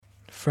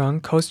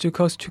From coast to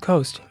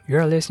coast, you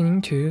are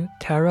listening to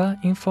Terra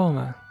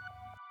Informa.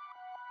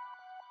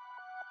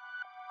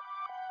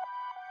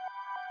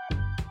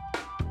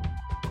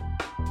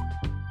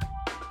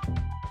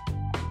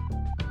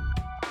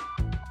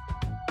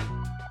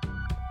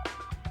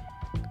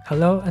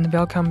 Hello and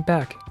welcome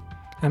back.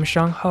 I'm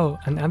Sean Ho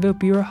and I will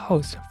be your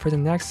host for the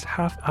next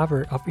half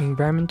hour of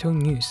environmental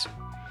news.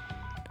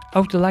 I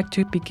would like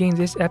to begin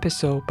this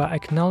episode by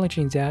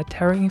acknowledging that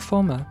Terra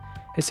Informa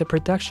is a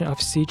production of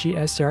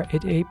CGSR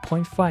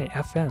 88.5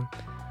 FM,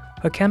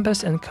 a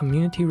campus and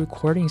community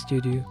recording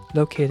studio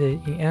located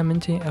in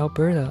Edmonton,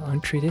 Alberta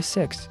on Treaty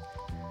 6,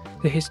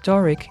 the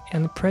historic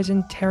and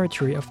present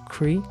territory of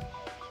Cree,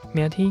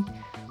 Métis,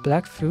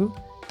 Blackfoot,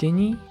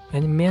 Dene,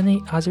 and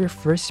many other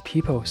First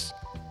Peoples.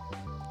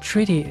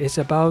 Treaty is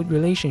about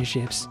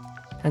relationships,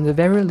 and the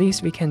very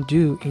least we can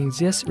do in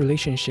this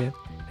relationship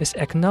is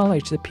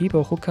acknowledge the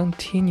people who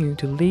continue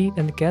to live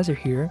and gather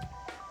here,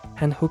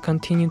 and who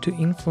continue to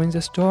influence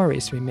the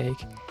stories we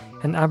make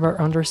and our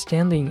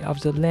understanding of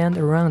the land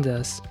around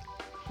us.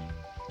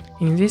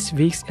 In this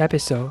week's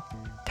episode,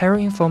 Terra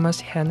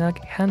Informa's Hannah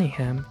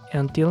Cunningham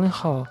and Dylan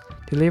Hall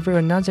deliver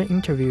another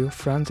interview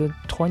from the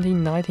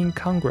 2019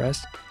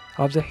 Congress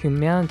of the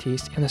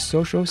Humanities and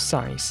Social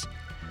Science,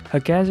 a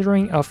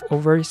gathering of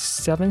over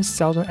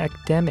 7,000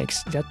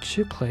 academics that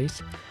took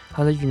place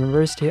on the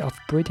University of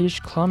British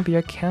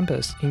Columbia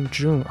campus in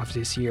June of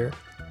this year.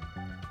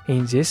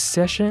 In this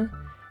session,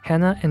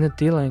 Hannah and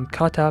Dylan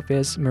caught up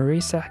with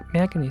Marissa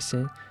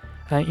Magnuson,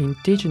 an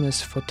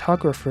Indigenous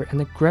photographer and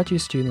a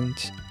graduate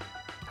student,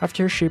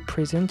 after she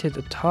presented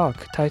a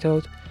talk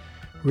titled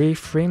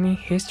Reframing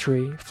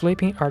History,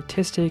 Flipping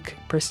Artistic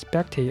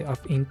Perspective of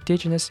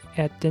Indigenous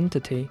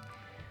Identity.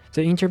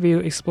 The interview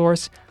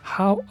explores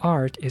how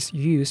art is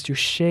used to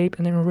shape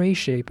and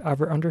reshape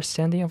our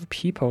understanding of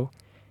people,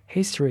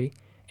 history,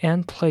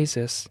 and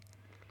places.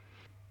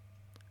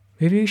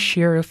 We will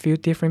share a few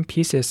different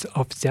pieces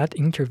of that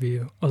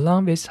interview,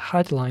 along with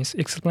headlines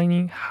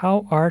explaining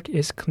how art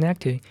is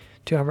connected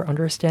to our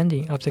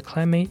understanding of the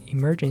climate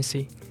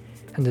emergency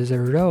and the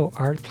role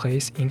art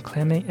plays in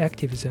climate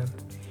activism.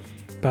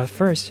 But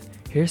first,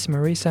 here's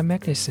Marissa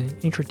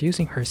Magnuson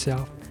introducing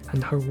herself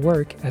and her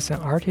work as an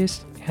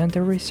artist and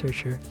a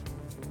researcher.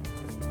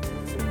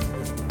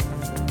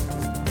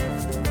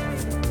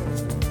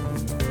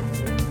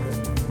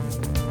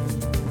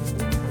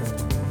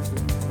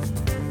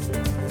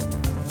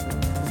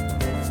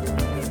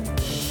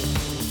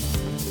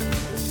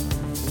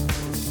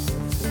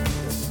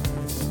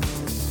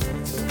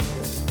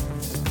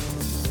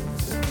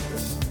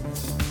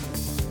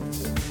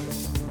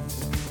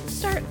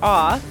 Start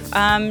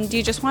off, do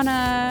you just want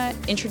to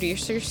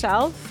introduce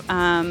yourself?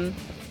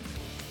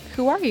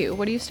 Who are you?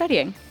 What are you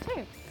studying?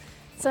 Sure.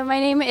 So my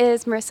name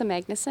is Marissa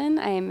Magnuson.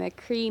 I am a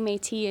Cree,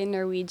 Métis, and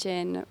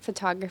Norwegian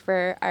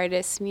photographer,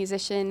 artist,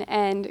 musician,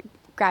 and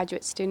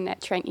graduate student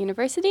at Trent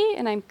University,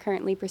 and I'm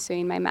currently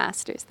pursuing my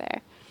master's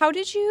there. How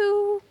did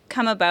you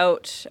come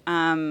about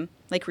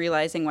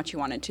realizing what you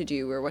wanted to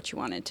do or what you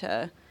wanted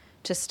to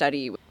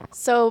study?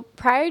 So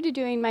prior to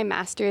doing my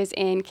master's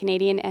in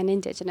Canadian and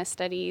Indigenous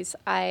Studies,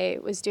 I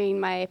was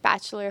doing my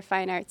Bachelor of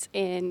Fine Arts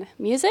in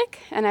music,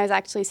 and I was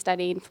actually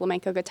studying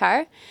flamenco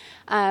guitar.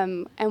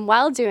 And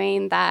while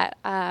doing that,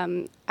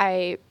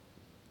 I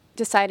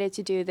decided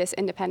to do this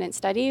independent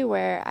study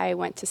where I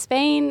went to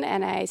Spain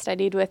and I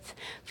studied with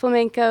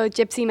flamenco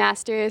gypsy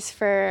masters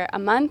for a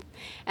month,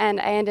 and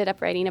I ended up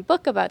writing a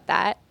book about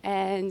that.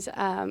 And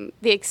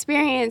the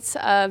experience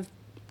of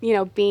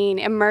being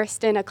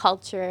immersed in a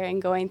culture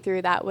and going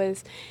through that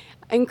was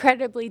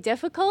incredibly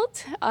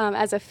difficult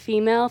as a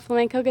female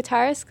flamenco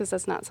guitarist, because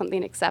that's not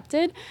something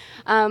accepted.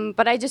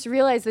 But I just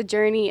realized the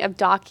journey of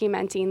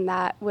documenting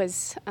that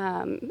was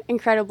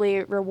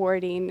incredibly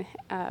rewarding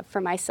for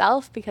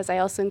myself, because I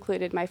also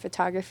included my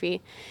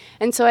photography.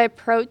 And so I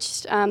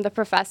approached the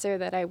professor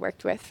that I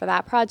worked with for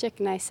that project,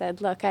 and I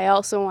said, look, I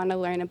also want to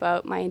learn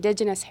about my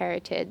Indigenous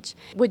heritage.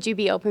 Would you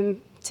be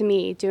open to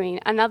me doing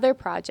another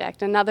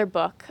project, another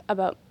book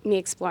about me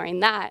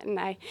exploring that? And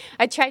I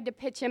tried to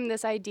pitch him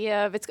this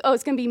idea of it's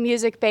going to be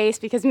music-based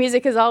because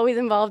music is always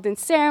involved in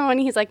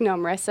ceremony. He's like, no,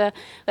 Marissa,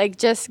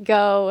 just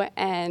go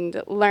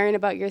and learn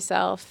about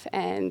yourself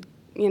and,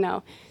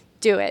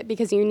 do it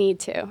because you need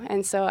to.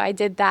 And so I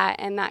did that,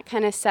 and that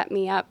kind of set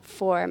me up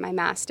for my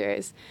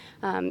master's.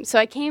 So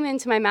I came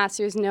into my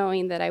master's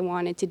knowing that I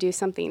wanted to do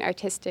something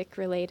artistic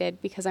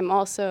related because I'm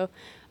also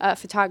a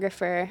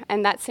photographer.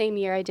 And that same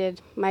year I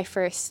did my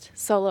first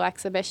solo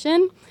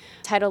exhibition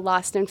titled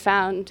Lost and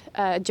Found,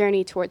 A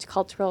Journey Towards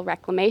Cultural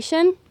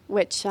Reclamation,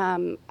 which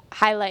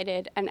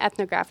highlighted an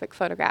ethnographic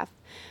photograph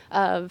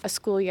of a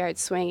schoolyard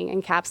swing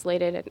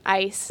encapsulated in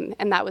ice,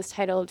 and that was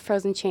titled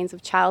Frozen Chains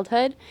of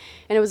Childhood,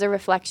 and it was a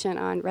reflection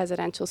on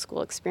residential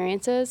school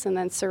experiences. And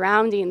then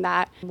surrounding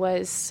that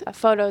was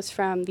photos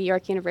from the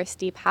York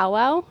University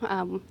powwow,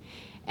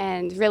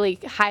 and really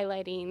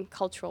highlighting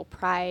cultural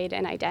pride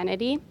and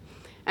identity.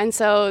 And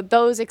so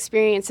those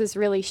experiences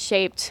really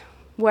shaped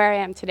where I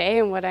am today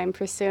and what I'm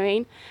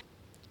pursuing.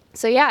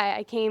 So yeah,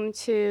 I came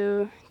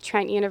to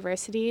Trent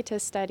University to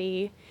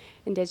study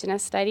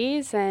Indigenous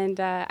studies, and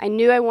I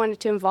knew I wanted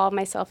to involve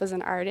myself as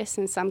an artist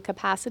in some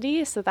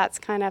capacity, so that's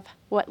kind of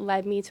what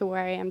led me to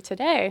where I am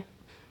today.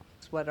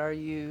 What are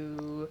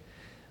you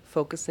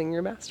focusing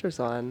your master's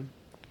on?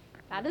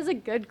 That is a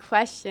good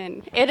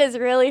question. It is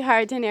really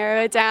hard to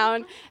narrow it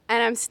down,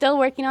 and I'm still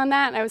working on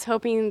that. I was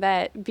hoping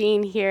that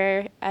being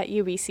here at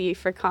UBC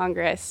for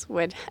Congress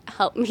would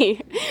help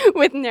me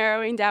with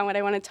narrowing down what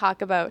I want to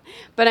talk about.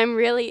 But I'm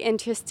really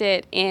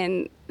interested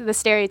in the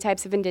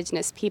stereotypes of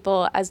Indigenous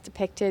people as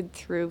depicted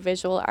through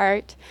visual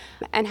art,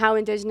 and how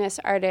Indigenous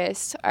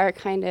artists are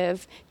kind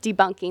of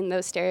debunking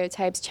those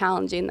stereotypes,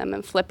 challenging them,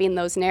 and flipping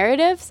those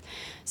narratives.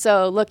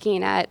 So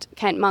looking at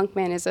Kent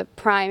Monkman is a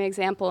prime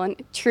example and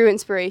true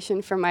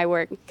inspiration for my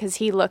work, because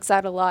he looks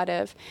at a lot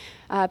of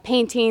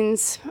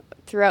paintings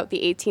throughout the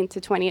 18th to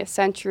 20th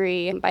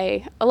century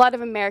by a lot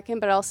of American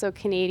but also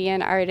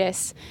Canadian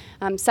artists,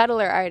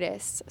 settler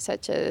artists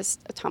such as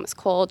Thomas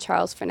Cole,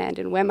 Charles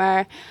Fernandin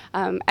Wimmer,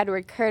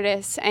 Edward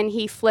Curtis, and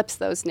he flips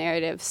those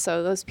narratives.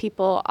 So those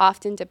people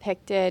often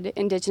depicted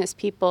Indigenous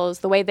peoples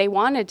the way they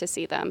wanted to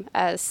see them,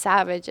 as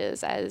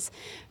savages, as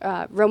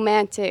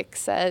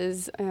romantics,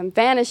 as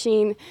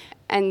vanishing,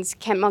 and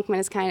Kent Monkman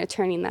is kind of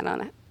turning that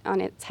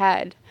on its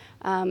head.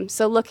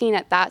 So looking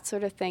at that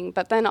sort of thing,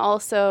 but then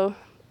also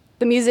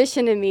the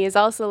musician in me is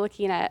also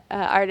looking at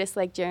artists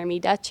like Jeremy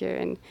Dutcher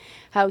and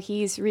how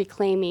he's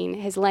reclaiming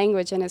his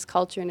language and his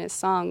culture and his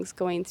songs,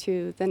 going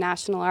through the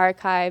National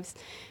Archives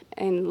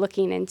and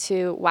looking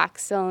into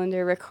wax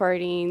cylinder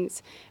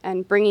recordings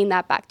and bringing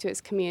that back to his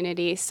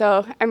community.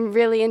 So I'm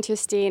really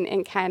interested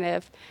in kind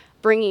of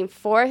bringing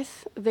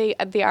forth the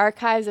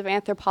archives of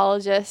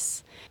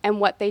anthropologists and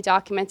what they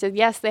documented.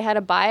 Yes, they had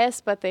a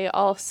bias, but their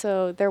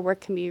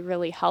work can be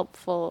really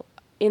helpful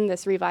in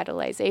this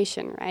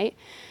revitalization, right?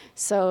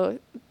 So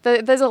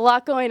there's a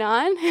lot going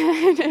on,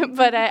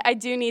 but I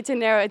do need to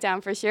narrow it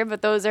down for sure,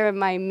 but those are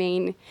my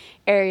main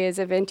areas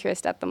of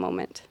interest at the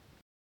moment.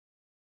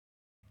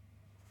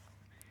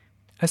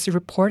 As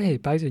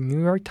reported by the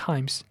New York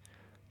Times,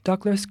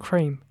 Douglas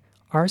Crim,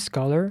 art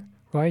scholar,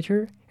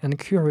 writer, and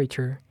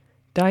curator,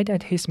 died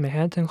at his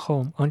Manhattan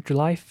home on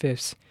July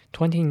 5,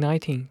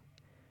 2019.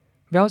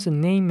 While the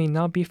name may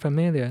not be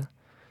familiar,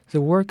 the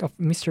work of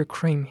Mr.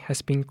 Crim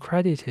has been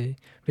credited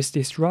with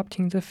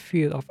disrupting the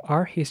field of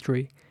art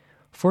history,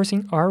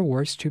 forcing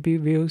artworks to be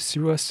viewed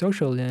through a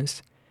social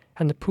lens,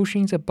 and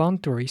pushing the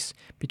boundaries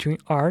between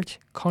art,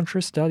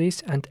 cultural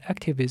studies, and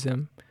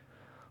activism.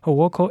 A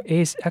vocal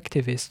AIDS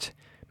activist,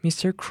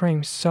 Mr.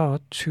 Crim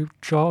sought to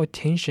draw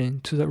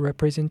attention to the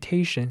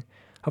representation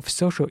of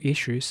social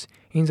issues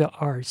in the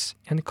arts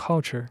and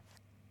culture.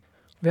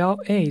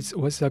 While AIDS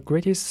was the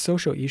greatest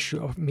social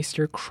issue of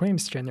Mr.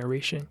 Crim's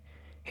generation,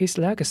 his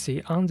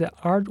legacy on the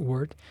art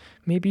world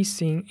may be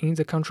seen in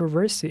the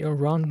controversy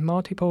around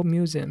multiple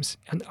museums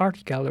and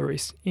art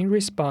galleries in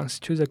response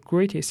to the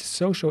greatest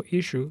social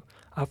issue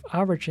of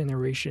our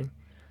generation,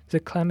 the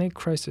climate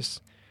crisis.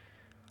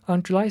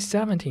 On July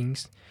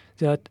 17th,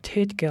 the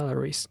Tate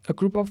Galleries, a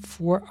group of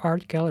 4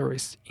 art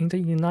galleries in the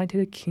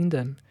United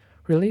Kingdom,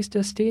 released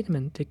a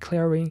statement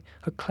declaring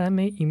a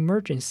climate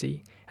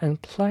emergency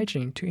and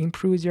pledging to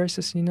improve their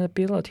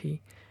sustainability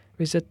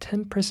with a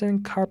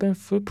 10% carbon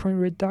footprint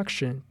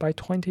reduction by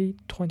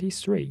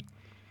 2023.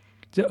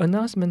 The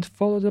announcement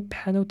followed a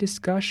panel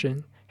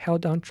discussion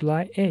held on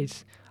July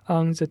 8th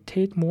on the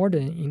Tate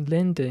Modern in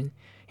London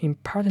in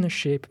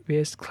partnership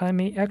with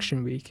Climate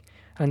Action Week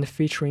and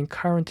featuring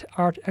current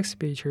art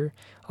exhibitor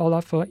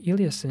Olafur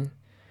Eliasson.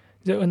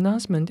 The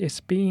announcement is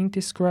being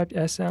described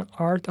as an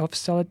art of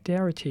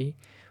solidarity,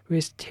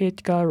 with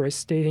Tate Galleries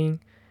stating,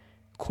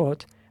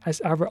 quote,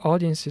 "As our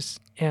audiences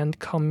and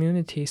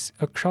communities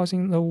across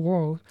the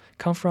world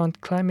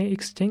confront climate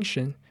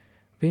extinction,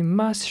 we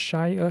must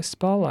shine a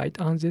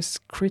spotlight on this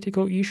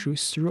critical issue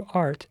through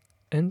art,"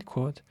 end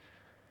quote.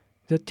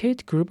 The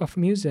Tate Group of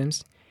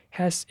Museums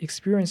has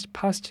experienced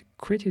past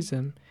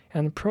criticism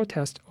and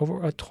protest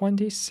over a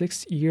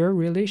 26-year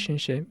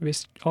relationship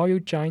with oil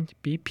giant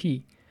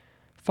BP.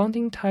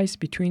 Funding ties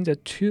between the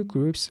two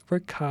groups were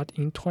cut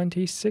in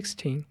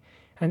 2016,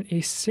 and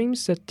it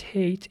seems that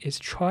Tate is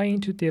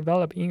trying to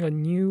develop in a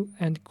new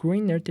and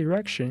greener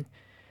direction,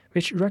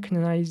 which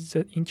recognizes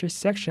the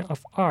intersection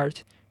of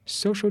art,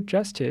 social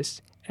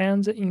justice,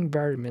 and the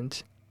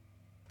environment.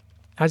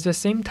 At the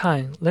same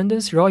time,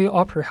 London's Royal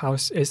Opera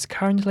House is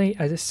currently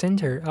at the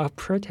center of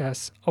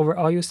protests over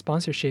oil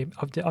sponsorship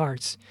of the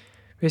arts,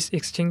 with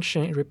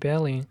Extinction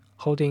Rebellion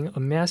holding a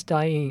mass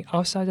die-in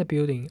outside the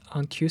building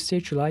on Tuesday,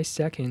 July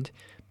 2nd,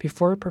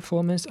 before a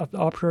performance of the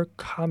opera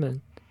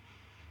Carmen.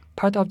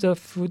 Part of the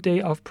full day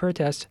of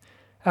protest,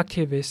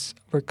 activists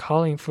were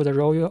calling for the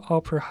Royal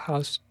Opera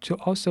House to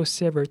also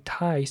sever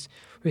ties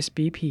with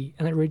BP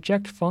and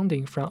reject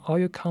funding from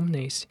oil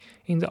companies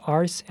in the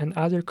arts and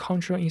other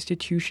cultural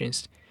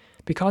institutions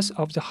because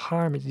of the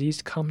harm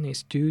these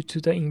companies do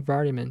to the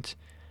environment.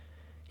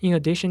 In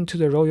addition to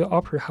the Royal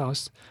Opera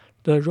House,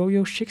 the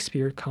Royal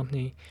Shakespeare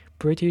Company,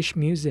 British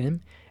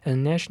Museum,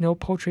 and National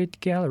Portrait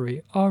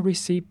Gallery all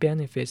receive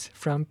benefits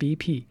from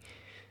BP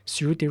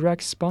through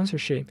direct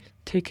sponsorship,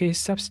 ticket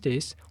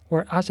subsidies,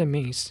 or other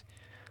means.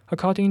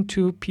 According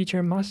to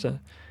Peter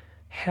Massa,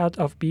 head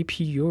of BP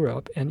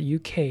Europe and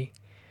UK,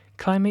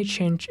 climate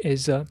change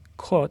is a,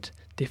 quote,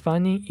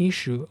 defining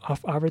issue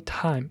of our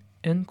time,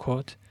 end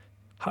quote.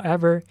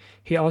 However,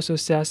 he also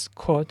says,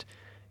 quote,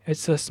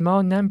 it's a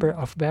small number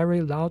of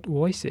very loud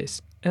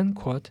voices, end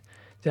quote,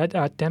 that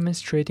are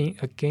demonstrating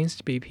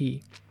against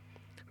BP.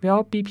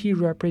 While BP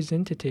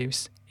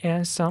representatives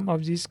and some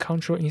of these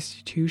control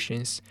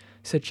institutions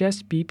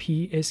suggest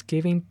BP is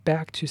giving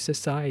back to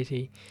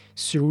society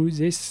through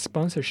these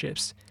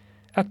sponsorships,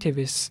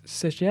 activists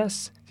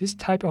suggest this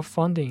type of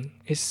funding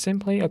is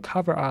simply a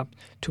cover-up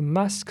to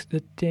mask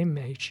the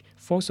damage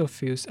fossil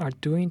fuels are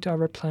doing to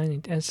our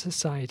planet and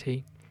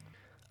society.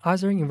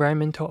 Other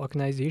environmental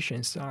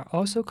organizations are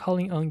also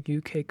calling on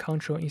UK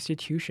control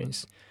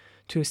institutions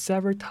to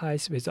sever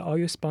ties with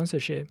oil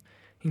sponsorship,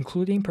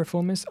 including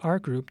Performance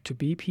Art Group to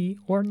BP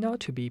or not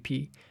to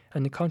BP,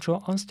 and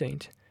Control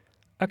Instinct.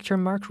 Actor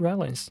Mark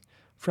Rylance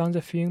from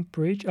the film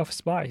Bridge of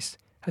Spies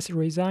has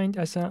resigned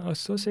as an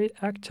associate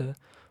actor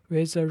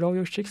with the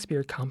Royal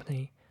Shakespeare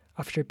Company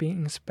after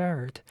being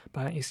inspired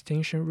by an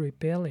Extinction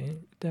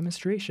Rebellion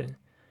demonstration,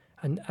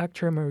 and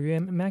actor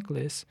Marianne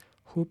Maglis,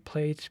 who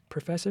played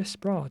Professor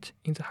Sprout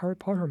in the Harry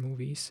Potter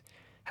movies,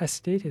 has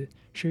stated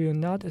she will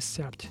not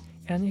accept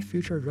any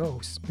future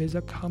roles with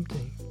the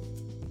company.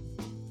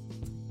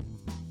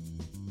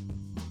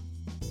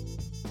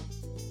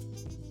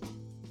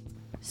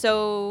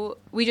 So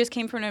we just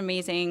came from an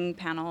amazing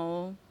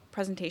panel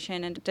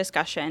presentation and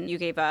discussion. You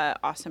gave an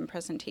awesome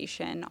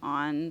presentation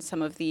on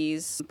some of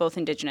these both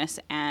Indigenous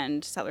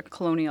and settler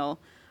colonial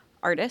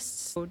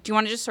artists. Do you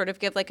want to just sort of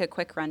give like a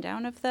quick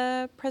rundown of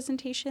the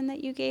presentation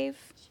that you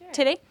gave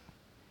today?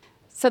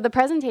 So the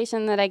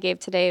presentation that I gave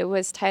today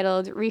was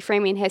titled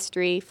Reframing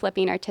History,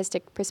 Flipping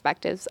Artistic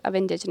Perspectives of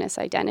Indigenous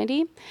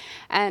Identity.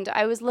 And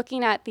I was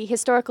looking at the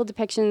historical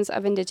depictions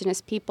of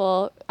Indigenous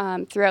people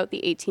throughout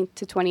the 18th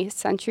to 20th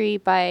century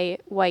by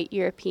white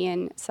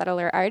European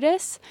settler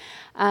artists,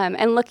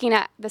 and looking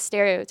at the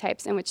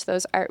stereotypes in which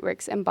those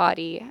artworks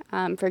embody,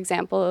 for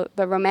example,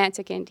 the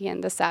romantic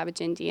Indian, the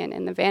savage Indian,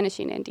 and the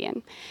vanishing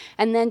Indian.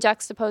 And then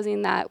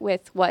juxtaposing that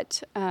with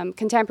what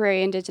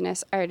contemporary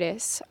Indigenous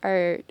artists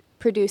are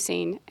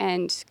producing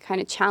and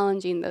kind of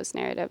challenging those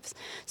narratives.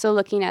 So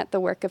looking at the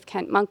work of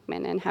Kent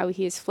Monkman and how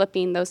he is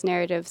flipping those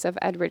narratives of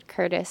Edward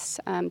Curtis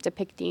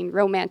depicting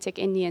romantic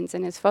Indians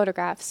in his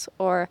photographs,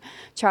 or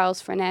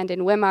Charles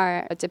Fernandin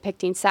Wimar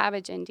depicting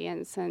savage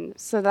Indians. And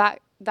so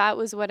that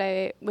was what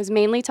I was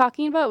mainly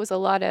talking about, was a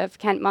lot of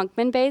Kent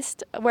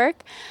Monkman-based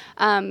work.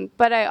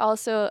 But I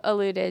also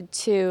alluded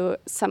to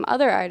some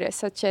other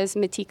artists, such as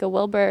Matika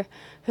Wilbur,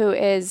 who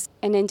is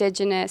an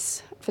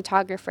Indigenous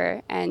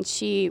photographer, and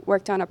she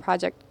worked on a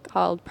project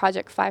called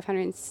Project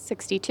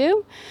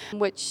 562,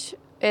 which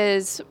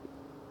is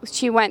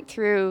she went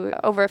through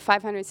over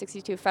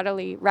 562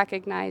 federally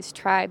recognized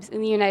tribes in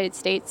the United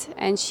States,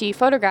 and she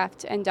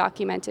photographed and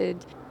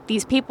documented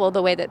these people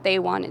the way that they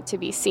wanted to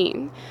be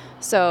seen.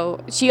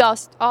 So she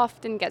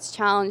often gets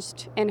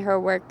challenged in her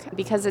work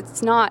because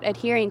it's not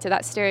adhering to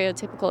that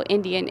stereotypical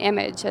Indian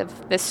image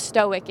of this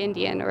stoic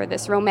Indian or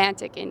this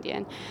romantic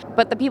Indian.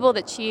 But the people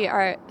that she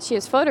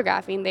is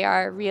photographing, they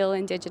are real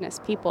Indigenous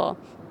people.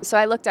 So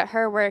I looked at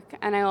her work,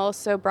 and I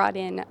also brought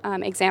in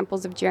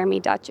examples of Jeremy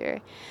Dutcher.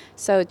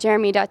 So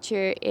Jeremy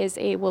Dutcher is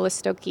a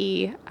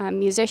Wolastoqey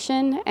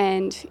musician,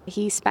 and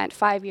he spent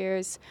 5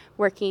 years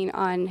working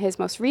on his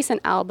most recent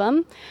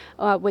album,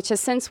 which has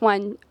since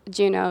won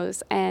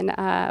Junos and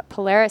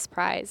Polaris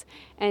Prize.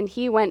 And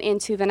he went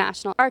into the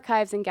National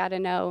Archives in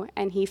Gatineau,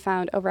 and he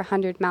found over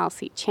 100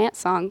 Maliseet chant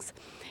songs.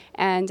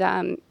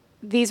 And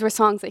these were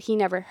songs that he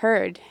never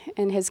heard,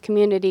 and his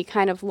community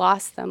kind of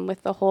lost them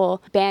with the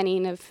whole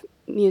banning of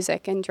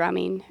music and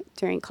drumming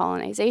during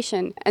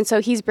colonization. And so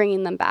he's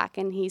bringing them back,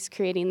 and he's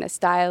creating this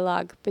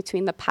dialogue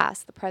between the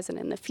past, the present,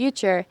 and the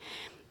future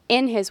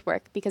in his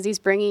work, because he's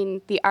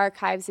bringing the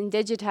archives and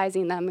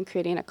digitizing them and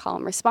creating a call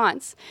and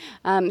response.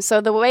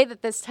 So the way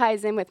that this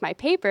ties in with my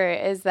paper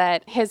is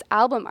that his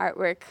album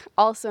artwork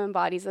also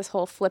embodies this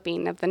whole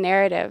flipping of the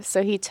narrative.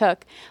 So he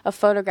took a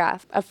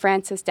photograph of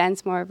Francis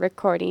Densmore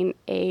recording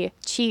a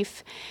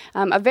chief,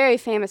 a very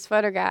famous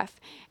photograph,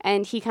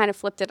 and he kind of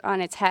flipped it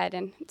on its head.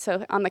 And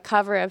so on the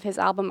cover of his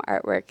album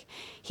artwork,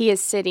 he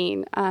is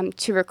sitting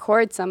to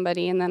record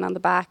somebody, and then on the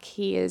back,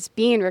 he is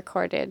being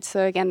recorded.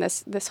 So again,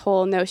 this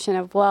whole notion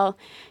of, well,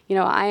 you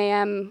know, I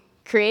am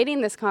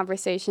creating this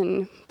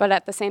conversation, but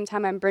at the same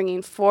time, I'm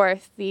bringing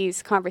forth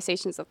these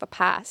conversations of the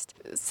past.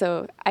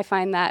 So I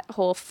find that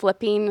whole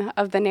flipping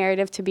of the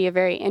narrative to be a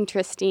very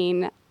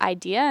interesting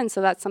idea, and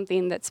so that's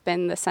something that's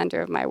been the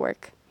center of my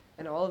work.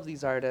 And all of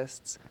these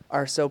artists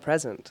are so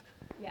present.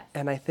 Yes.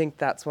 And I think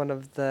that's one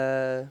of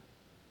the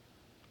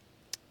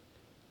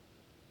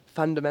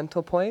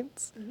fundamental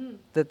points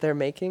that they're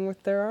making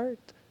with their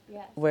art,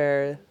 Yes.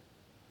 where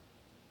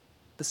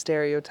the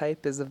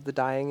stereotype is of the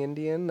dying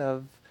Indian,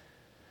 of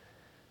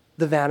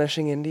the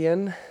vanishing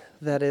Indian,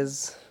 that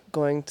is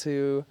going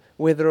to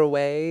wither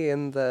away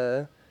in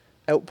the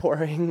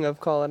outpouring of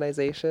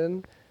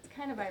colonization. It's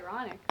kind of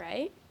ironic,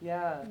 right?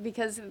 Yeah.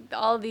 Because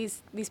all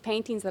these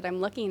paintings that I'm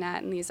looking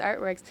at and these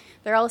artworks,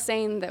 they're all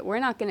saying that we're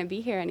not going to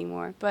be here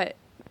anymore. But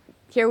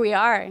here we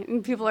are,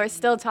 and people are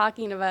still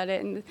talking about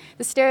it, and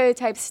the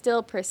stereotypes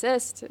still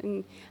persist.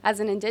 And as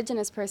an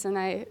Indigenous person,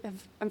 I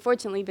have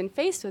unfortunately been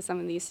faced with some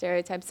of these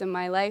stereotypes in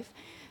my life.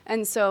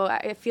 And so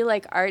I feel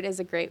like art is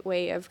a great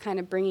way of kind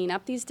of bringing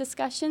up these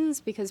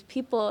discussions, because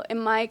people, in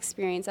my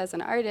experience as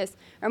an artist,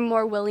 are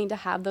more willing to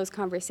have those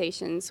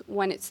conversations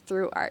when it's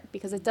through art,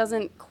 because it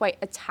doesn't quite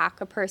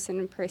attack a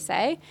person per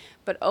se,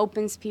 but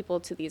opens people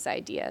to these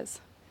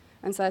ideas.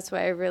 And so that's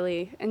why I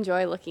really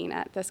enjoy looking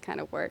at this kind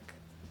of work.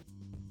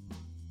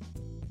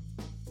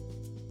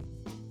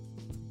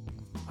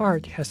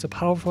 Art has a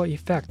powerful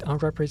effect on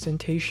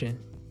representation,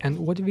 and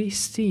what we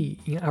see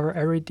in our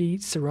everyday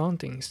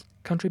surroundings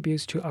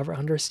contributes to our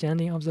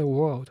understanding of the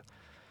world.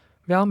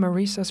 While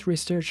Marissa's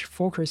research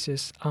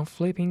focuses on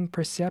flipping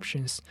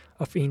perceptions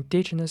of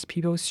Indigenous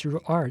people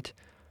through art,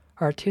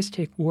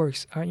 artistic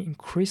works are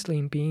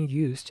increasingly being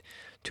used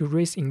to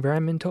raise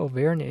environmental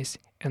awareness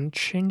and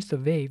change the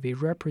way we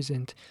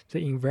represent the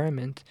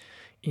environment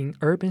in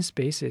urban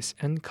spaces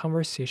and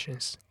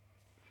conversations.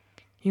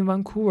 In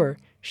Vancouver,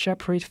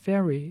 Shepard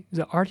Fairey,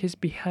 the artist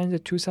behind the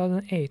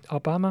 2008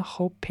 Obama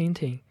Hope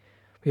painting,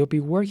 will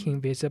be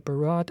working with the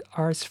Burrard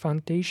Arts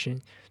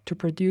Foundation to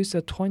produce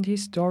a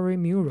 20-story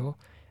mural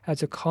at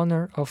the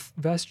corner of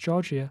West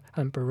Georgia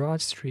and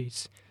Burrard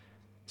Streets.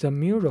 The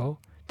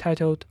mural,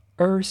 titled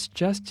Earth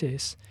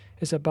Justice,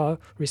 is about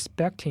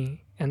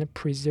respecting and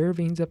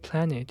preserving the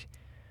planet,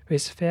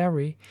 with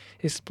Fairey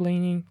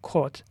explaining,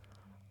 quote,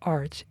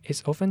 "Art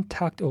is often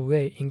tucked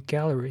away in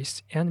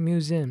galleries and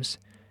museums,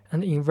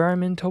 and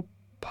environmental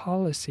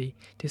policy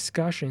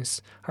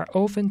discussions are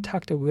often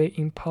tucked away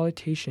in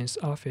politicians'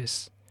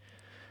 offices.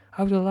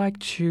 I would like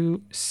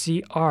to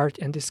see art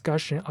and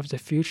discussion of the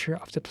future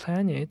of the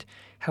planet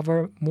have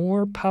a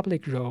more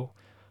public role.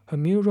 A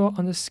mural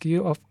on the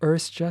scale of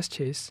Earth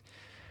Justice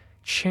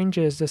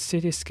changes the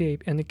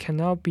cityscape and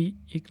cannot be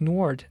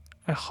ignored.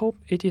 I hope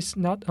it is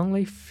not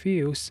only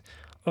fuels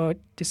a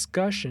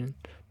discussion,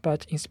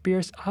 but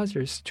inspires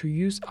others to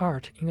use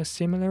art in a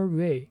similar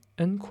way,"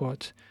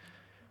 unquote.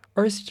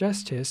 Earth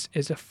Justice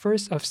is the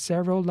first of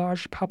several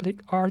large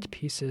public art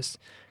pieces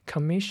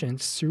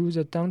commissioned through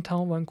the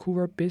Downtown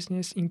Vancouver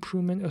Business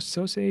Improvement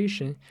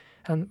Association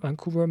and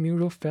Vancouver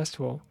Mural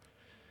Festival.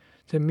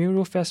 The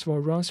Mural Festival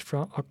runs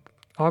from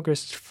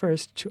August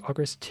 1st to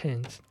August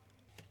 10th.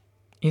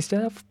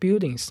 Instead of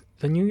buildings,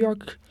 the New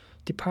York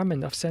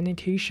Department of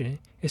Sanitation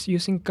is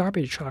using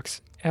garbage trucks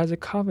as a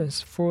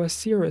canvas for a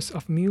series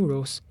of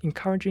murals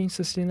encouraging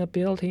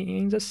sustainability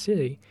in the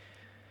city.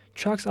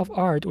 Trucks of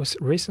Art was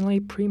recently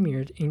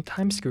premiered in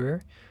Times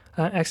Square,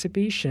 an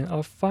exhibition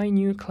of 5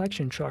 new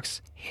collection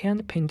trucks,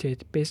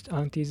 hand-painted based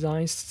on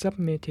designs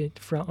submitted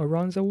from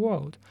around the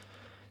world.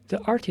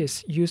 The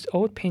artists used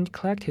old paint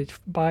collected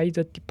by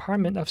the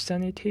Department of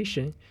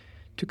Sanitation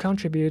to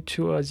contribute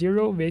to a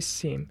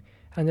zero-waste theme,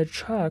 and the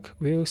truck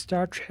will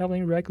start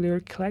traveling regular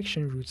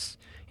collection routes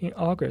in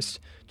August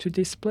to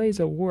display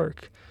the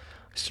work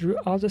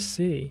throughout the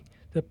city.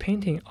 The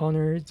painting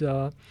honored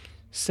the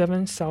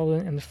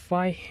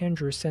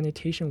 7,500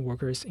 sanitation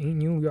workers in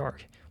New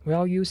York,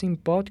 while using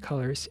bold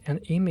colors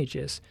and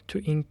images to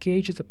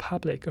engage the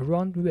public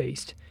around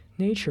waste,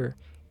 nature,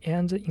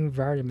 and the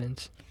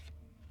environment.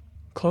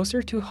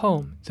 Closer to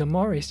home, the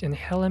Maurice and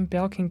Helen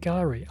Belkin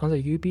Gallery on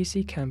the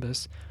UBC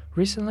campus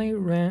recently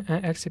ran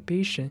an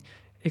exhibition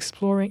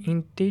exploring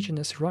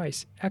Indigenous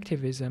rights,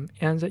 activism,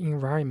 and the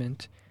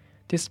environment.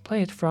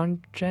 Displayed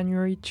from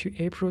January to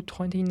April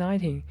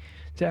 2019,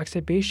 the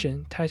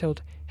exhibition,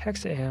 titled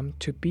Hexam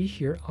to Be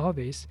Here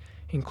Always,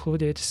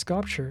 included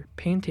sculpture,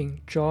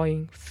 painting,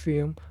 drawing,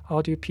 film,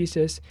 audio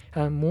pieces,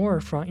 and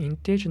more from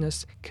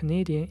Indigenous,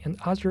 Canadian, and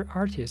other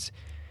artists,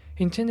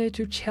 intended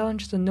to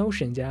challenge the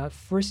notion that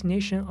First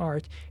Nation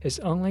art is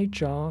only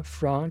drawn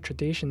from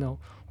traditional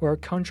or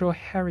cultural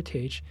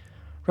heritage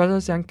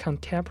rather than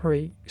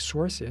contemporary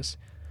sources.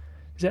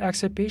 The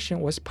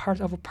exhibition was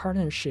part of a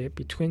partnership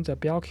between the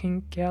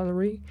Belkin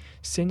Gallery,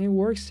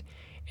 Cineworks,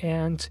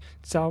 and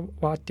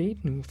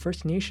Zawadenu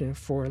First Nation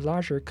for a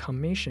larger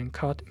commission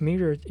called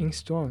Mirrored in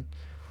Stone.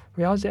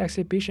 While the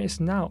exhibition is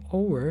now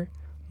over,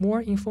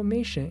 more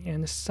information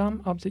and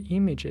some of the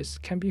images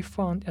can be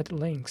found at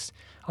links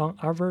on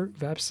our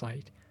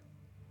website.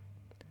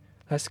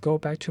 Let's go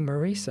back to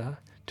Marissa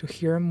to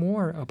hear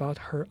more about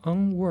her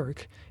own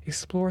work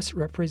explores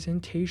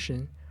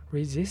representation,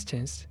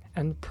 resistance,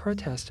 and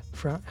protest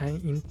from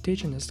an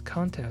Indigenous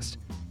context.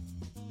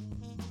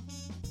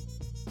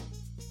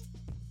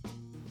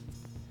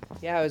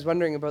 Yeah, I was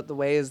wondering about the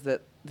ways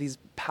that these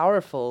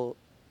powerful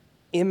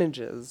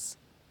images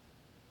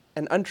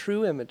and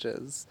untrue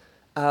images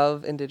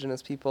of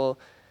Indigenous people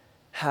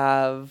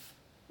have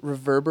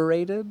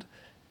reverberated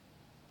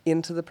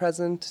into the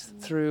present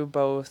through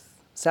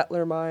both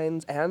settler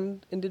minds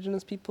and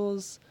Indigenous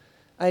people's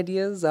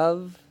ideas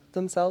of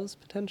themselves,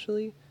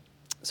 potentially.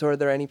 So are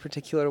there any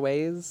particular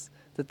ways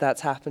that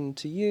that's happened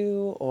to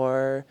you,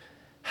 or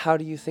how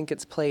do you think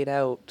it's played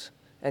out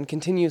and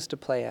continues to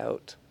play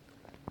out?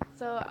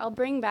 So I'll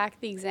bring back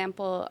the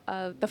example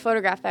of the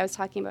photograph that I was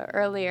talking about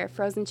earlier,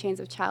 Frozen Chains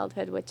of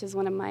Childhood, which is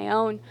one of my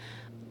own.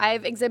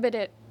 I've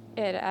exhibited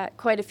it at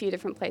quite a few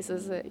different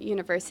places, at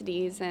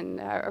universities and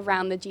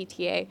around the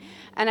GTA.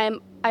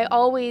 And I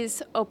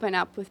always open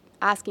up with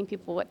asking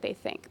people what they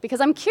think,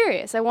 because I'm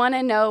curious. I want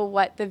to know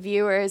what the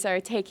viewers are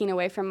taking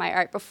away from my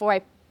art before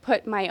I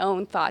put my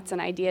own thoughts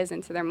and ideas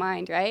into their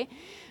mind, right?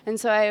 And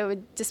so I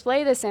would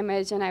display this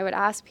image and I would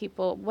ask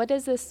people, what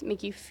does this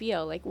make you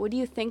feel? Like, what do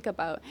you think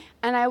about?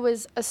 And I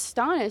was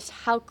astonished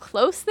how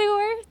close they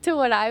were to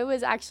what I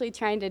was actually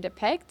trying to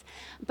depict,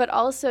 but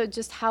also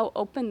just how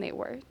open they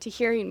were to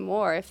hearing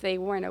more if they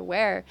weren't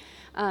aware.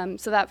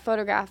 So that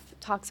photograph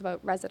talks about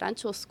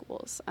residential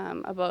schools,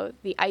 about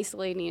the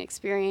isolating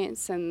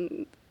experience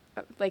and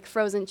like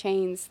Frozen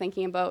Chains,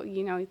 thinking about,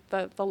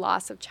 the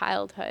loss of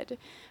childhood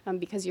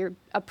because you're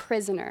a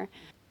prisoner.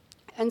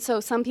 And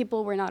so some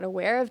people were not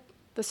aware of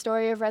the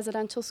story of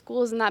residential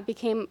schools, and that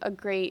became a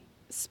great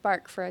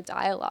spark for a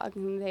dialogue.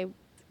 And they would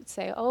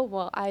say, oh,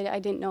 well, I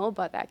didn't know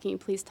about that. Can you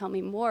please tell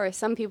me more?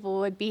 Some people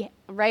would be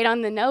right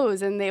on the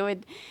nose, and they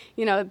would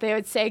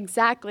say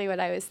exactly what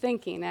I was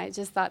thinking. I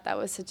just thought that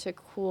was such a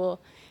cool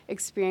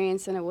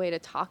experience and a way to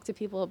talk to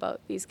people about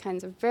these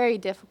kinds of very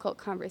difficult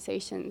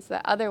conversations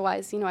that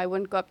otherwise, I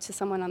wouldn't go up to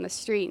someone on the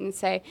street and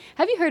say,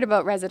 have you heard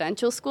about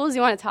residential schools?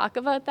 You want to talk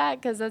about that?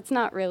 Because that's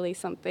not really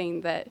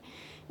something that,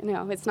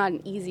 it's not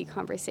an easy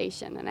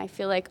conversation. And I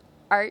feel like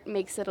art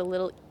makes it a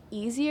little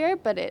easier,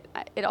 but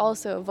it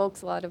also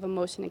evokes a lot of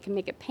emotion and can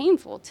make it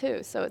painful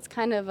too. So it's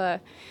kind of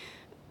a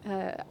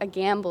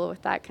gamble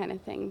with that kind of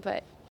thing.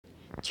 But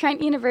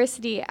Trent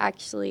University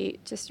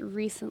actually just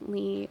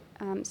recently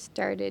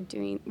started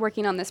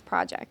working on this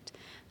project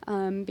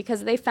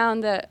because they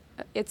found that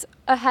it's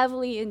a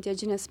heavily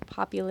Indigenous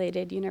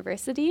populated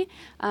university,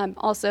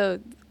 also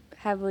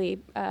heavily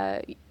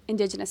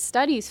Indigenous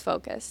studies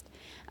focused.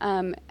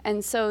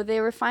 And so they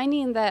were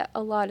finding that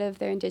a lot of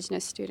their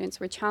Indigenous students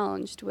were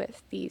challenged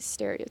with these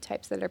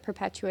stereotypes that are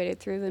perpetuated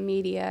through the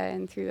media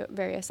and through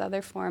various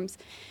other forms,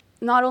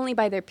 not only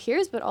by their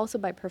peers, but also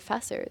by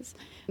professors.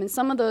 And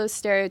some of those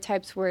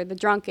stereotypes were the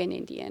drunken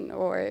Indian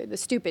or the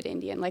stupid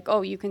Indian, like,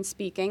 oh, you can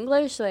speak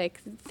English, like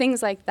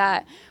things like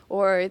that.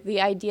 Or the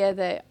idea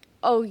that,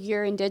 oh,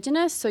 you're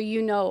Indigenous, so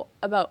you know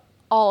about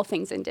all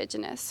things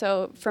Indigenous.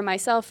 So for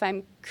myself,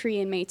 I'm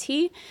Korean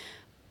Métis,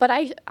 but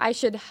I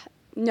should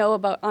know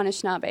about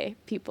Anishinaabe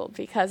people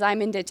because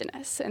I'm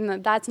Indigenous,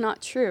 and that's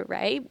not true,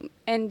 right?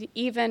 And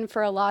even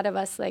for a lot of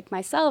us like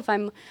myself,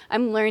 I'm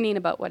learning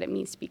about what it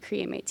means to be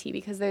Korean Métis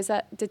because there's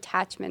that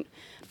detachment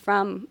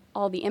from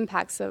all the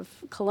impacts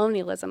of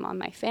colonialism on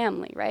my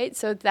family, right?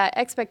 So that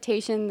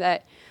expectation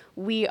that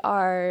we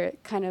are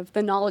kind of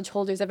the knowledge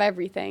holders of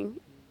everything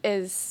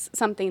is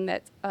something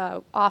that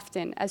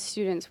often as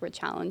students we're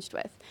challenged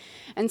with.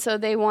 And so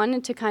they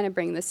wanted to kind of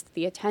bring this to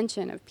the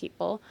attention of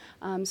people.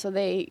 So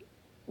they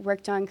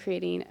worked on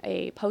creating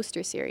a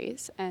poster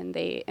series, and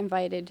they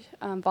invited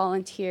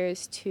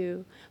volunteers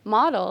to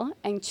model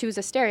and choose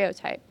a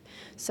stereotype.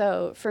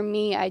 So for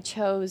me, I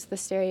chose the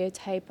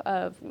stereotype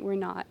of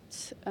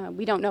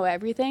we don't know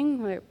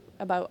everything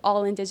about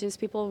all Indigenous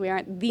people. We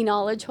aren't the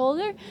knowledge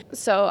holder.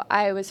 So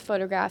I was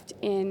photographed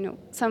in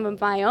some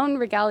of my own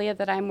regalia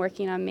that I'm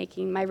working on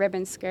making, my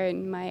ribbon skirt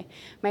and my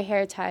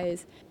hair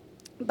ties.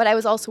 But I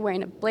was also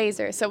wearing a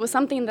blazer. So it was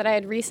something that I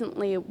had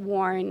recently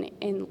worn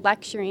in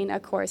lecturing a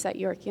course at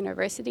York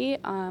University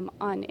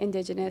on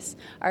Indigenous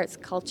arts,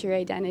 culture,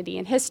 identity,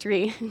 and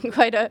history.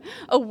 Quite a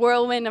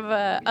whirlwind of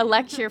a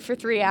lecture for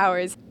 3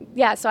 hours.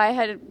 Yeah, so I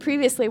had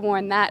previously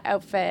worn that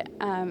outfit,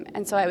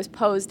 and so I was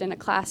posed in a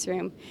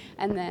classroom.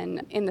 And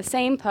then in the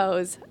same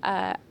pose,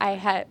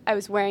 I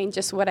was wearing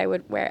just what I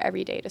would wear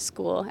every day to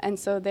school. And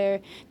so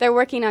they're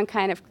working on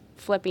kind of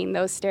flipping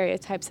those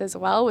stereotypes as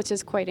well, which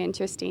is quite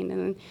interesting.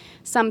 And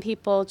some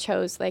people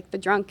chose like the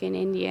drunken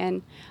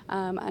Indian.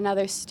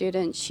 Another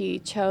student,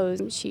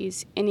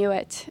 she's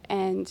Inuit,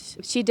 and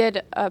she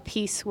did a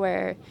piece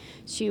where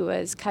she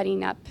was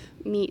cutting up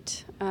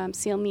meat,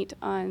 seal meat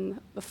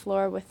on the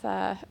floor with,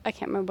 I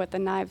can't remember what the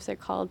knives are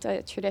called,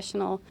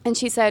 traditional. And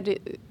she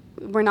said,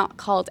 we're not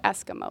called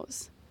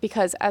Eskimos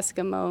because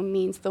Eskimo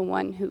means the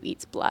one who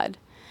eats blood.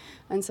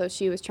 And so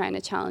she was trying to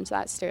challenge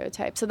that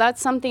stereotype. So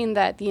that's something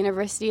that the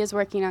university is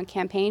working on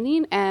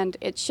campaigning, and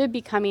it should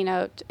be coming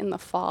out in the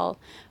fall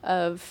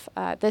of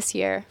this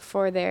year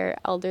for their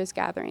elders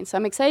gathering. So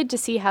I'm excited to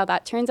see how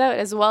that turns out,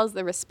 as well as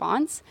the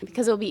response,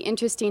 because it'll be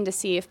interesting to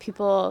see if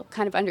people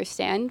kind of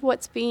understand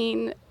what's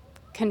being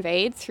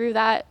conveyed through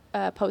that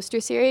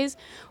poster series,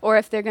 or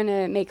if they're going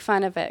to make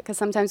fun of it. Because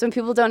sometimes when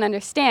people don't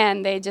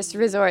understand, they just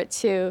resort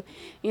to,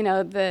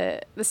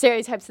 the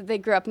stereotypes that they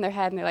grew up in their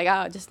head, and they're like,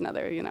 oh, just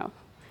another,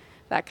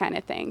 that kind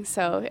of thing.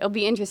 So it'll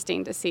be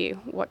interesting to see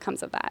what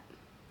comes of that.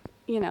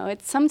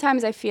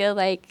 Sometimes I feel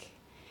like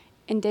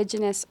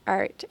Indigenous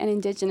art and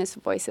Indigenous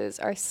voices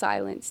are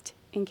silenced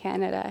in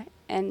Canada,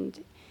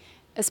 and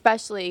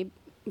especially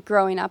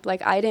growing up,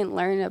 like I didn't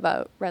learn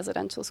about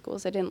residential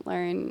schools. I didn't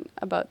learn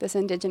about this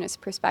Indigenous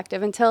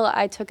perspective until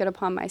I took it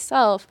upon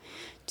myself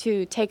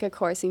to take a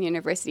course in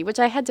university, which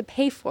I had to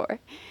pay for.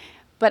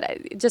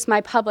 But just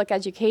my public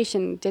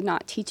education did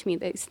not teach me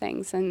these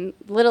things. And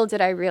little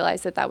did I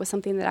realize that that was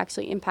something that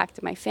actually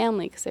impacted my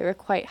family, because they were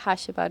quite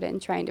hush about it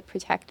and trying to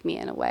protect me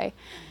in a way.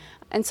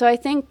 And so I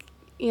think,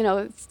 you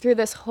know, through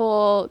this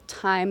whole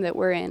time that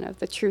we're in of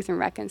the Truth and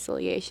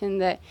Reconciliation,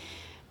 that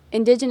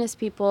Indigenous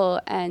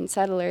people and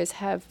settlers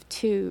have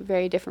two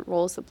very different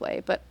roles to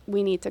play, but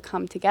we need to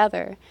come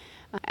together.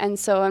 And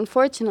so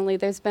unfortunately,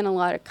 there's been a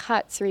lot of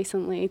cuts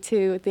recently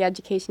to the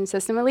education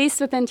system, at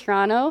least within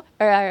Toronto,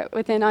 or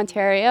within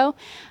Ontario,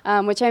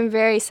 which I'm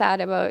very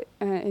sad about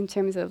in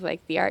terms of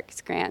like the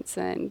arts grants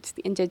and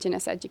the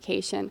Indigenous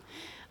education.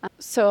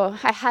 So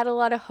I had a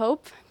lot of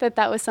hope that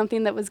that was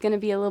something that was going to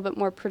be a little bit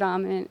more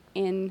predominant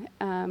in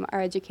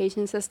our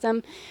education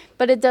system,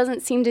 but it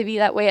doesn't seem to be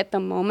that way at the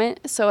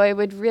moment. So I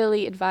would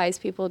really advise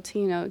people to,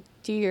 you know,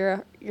 do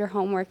your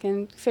homework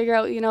and figure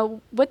out, you know,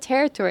 what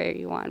territory are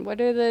you on?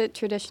 What are the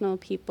traditional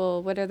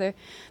people? What are their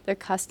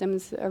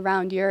customs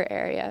around your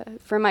area?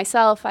 For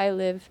myself, I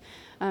live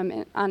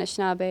in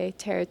Anishinaabe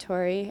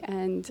territory,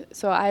 and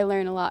so I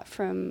learn a lot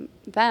from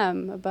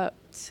them about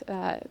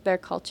their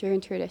culture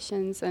and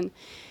traditions, and,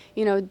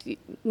 you know,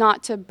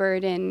 not to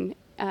burden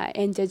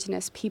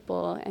Indigenous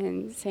people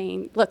and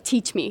saying, look,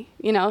 teach me,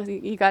 you know,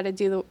 you got to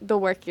do the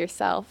work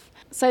yourself.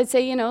 So I'd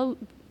say, you know,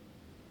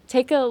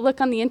 take a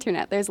look on the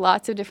internet. There's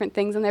lots of different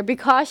things in there. Be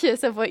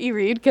cautious of what you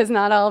read, because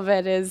not all of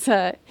it is,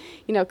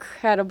 you know,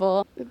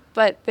 credible.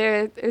 But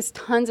there's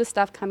tons of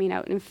stuff coming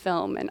out in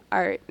film and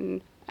art,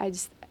 and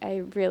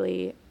I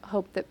really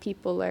hope that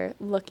people are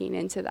looking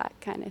into that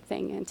kind of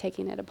thing and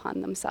taking it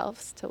upon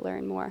themselves to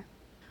learn more.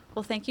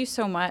 Well, thank you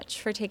so much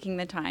for taking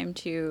the time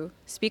to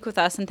speak with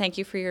us, and thank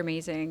you for your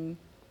amazing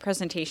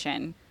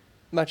presentation.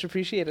 Much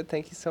appreciated.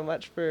 Thank you so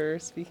much for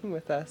speaking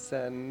with us,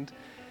 and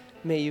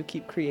may you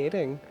keep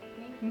creating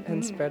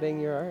and spreading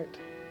your art.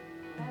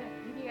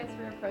 Thank you guys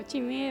for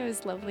approaching me. It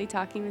was lovely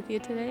talking with you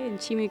today, and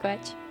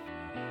Chimigwech.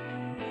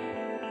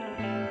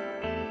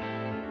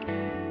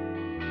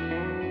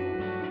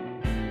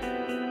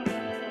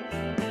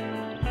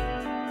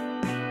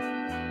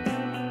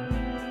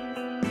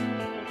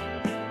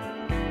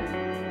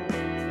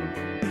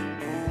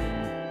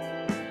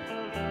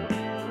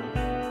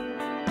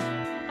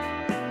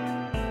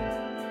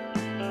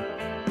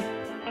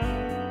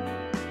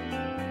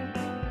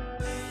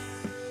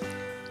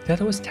 That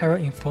was Terra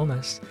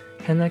Informus,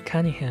 Hannah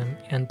Cunningham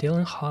and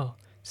Dylan Hall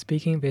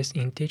speaking with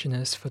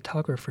Indigenous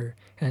photographer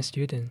and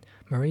student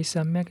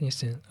Marisa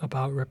Magnuson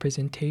about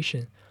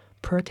representation,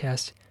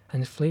 protest,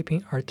 and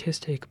flipping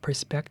artistic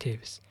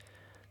perspectives.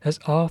 That's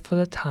all for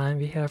the time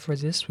we have for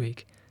this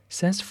week.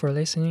 Thanks for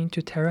listening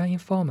to Terra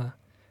Informa.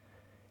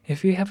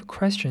 If you have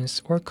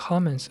questions or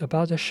comments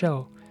about the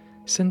show,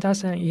 send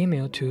us an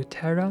email to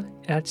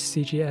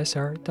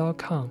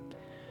terra@cgsr.com,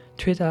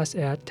 tweet us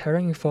at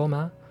Terra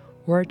Informa,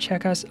 or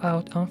check us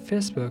out on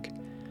Facebook.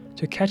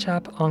 To catch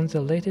up on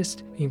the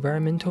latest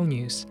environmental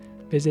news,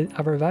 visit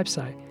our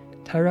website,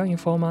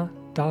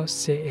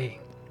 terrainforma.ca.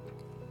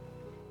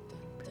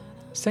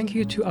 Thank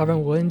you to our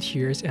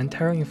volunteers and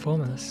Terra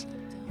Informers,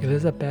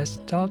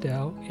 Elizabeth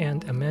Dowdell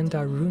and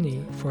Amanda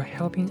Rooney, for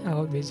helping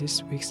out with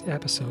this week's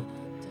episode.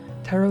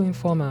 Terra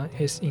Informa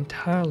is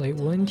entirely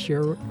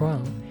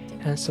volunteer-run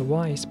and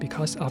survives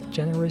because of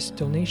generous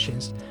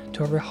donations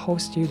to our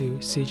host studio,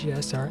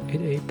 CGSR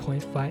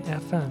 88.5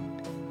 FM.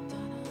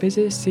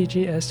 Visit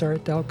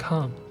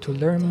cgsr.com to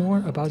learn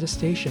more about the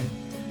station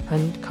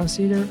and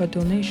consider a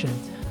donation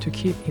to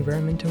keep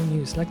environmental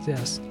news like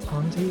this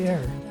on the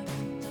air.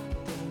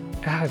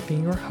 I have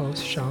been your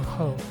host, Sean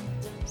Ho.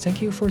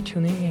 Thank you for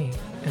tuning in,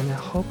 and I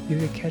hope you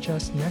will catch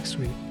us next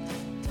week,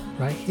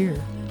 right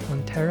here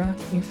on Terra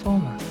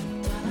Informa.